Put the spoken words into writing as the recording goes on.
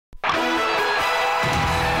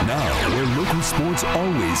where local sports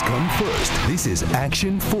always come first. This is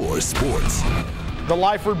Action 4 Sports. The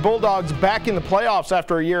Lyford Bulldogs back in the playoffs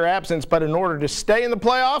after a year absence, but in order to stay in the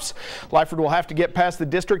playoffs, Lyford will have to get past the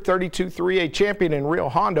District 32 3A champion in Rio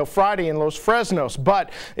Hondo Friday in Los Fresnos.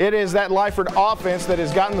 But it is that Lyford offense that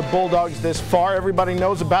has gotten the Bulldogs this far. Everybody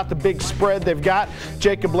knows about the big spread. They've got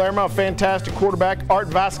Jacob Lerma, a fantastic quarterback, Art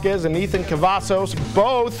Vasquez and Ethan Cavazos,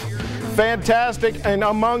 both fantastic and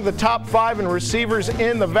among the top 5 in receivers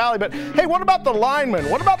in the Valley. But hey, what about the linemen?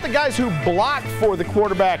 What about the guys who block for the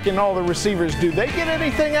quarterback and all the receivers? Do they get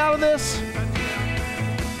anything out of this?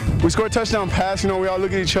 We score a touchdown pass, we all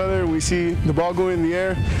look at each other, we see the ball going in the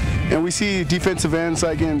air, and we see defensive ends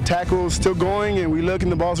like in tackles still going, and we look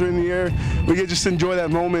and the balls are in the air. We get just enjoy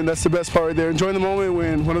that moment. That's the best part right there. Enjoying the moment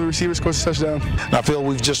when one of the receivers scores a touchdown. I feel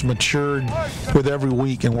we've just matured with every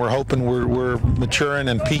week, and we're hoping we're maturing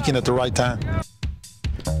and peaking at the right time.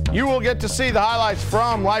 You will get to see the highlights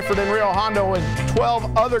from Lyford and Rio Hondo and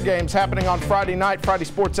 12 other games happening on Friday night. Friday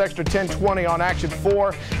Sports Extra 10:20 on Action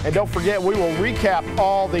 4. And don't forget, we will recap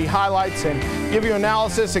all the highlights and give you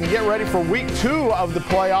analysis and get ready for week 2 of the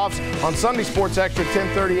playoffs on Sunday Sports Extra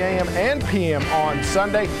 10:30 a.m. and p.m. on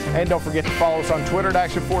Sunday. And don't forget to follow us on Twitter at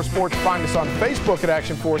Action 4 Sports. Find us on Facebook at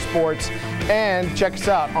Action 4 Sports. And check us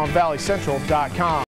out on valleycentral.com.